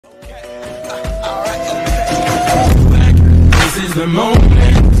is the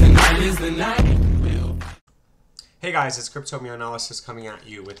moment, tonight is the night. Hey guys, it's CryptoMeoanalysis coming at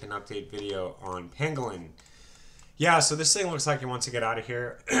you with an update video on Pangolin. Yeah, so this thing looks like it wants to get out of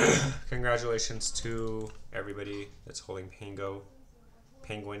here. Congratulations to everybody that's holding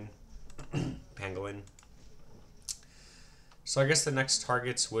Pangolin. So I guess the next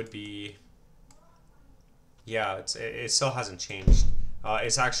targets would be, yeah, it still hasn't changed.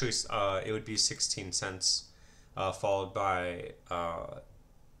 It's actually, it would be 16 cents, followed by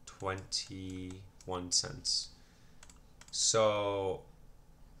 21 cents. So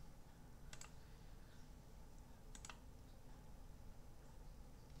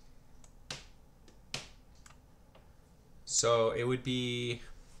it would be,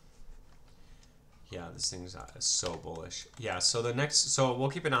 yeah, this thing's so bullish. Yeah, so the next, so we'll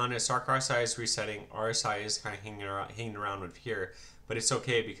keep an eye on it. Stark RSI is resetting. RSI is kind of hanging around with here, but it's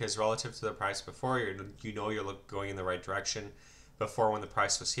okay because relative to the price before, you're going in the right direction. Before, when the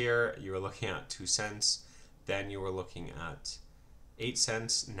price was here, you were looking at 2 cents. Then you were looking at 8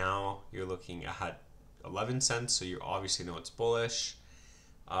 cents. Now you're looking at 11 cents. So you obviously know it's bullish.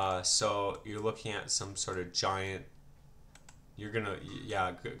 So you're looking at some sort of giant.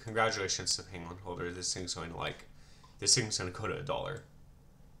 Yeah, congratulations to Pangolin holder. This thing's going to go to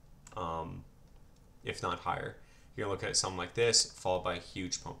 $1, if not higher. You're gonna look at something like this, followed by a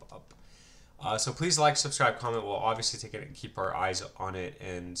huge pump up. So please like, subscribe, comment. We'll obviously take it and keep our eyes on it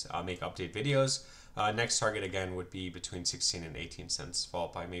and make update videos. Next target again would be between 16 and 18 cents,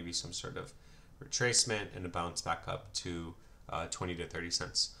 followed by maybe some sort of retracement and a bounce back up to 20 to 30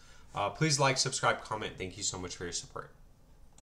 cents. Please like, subscribe, comment. Thank you so much for your support.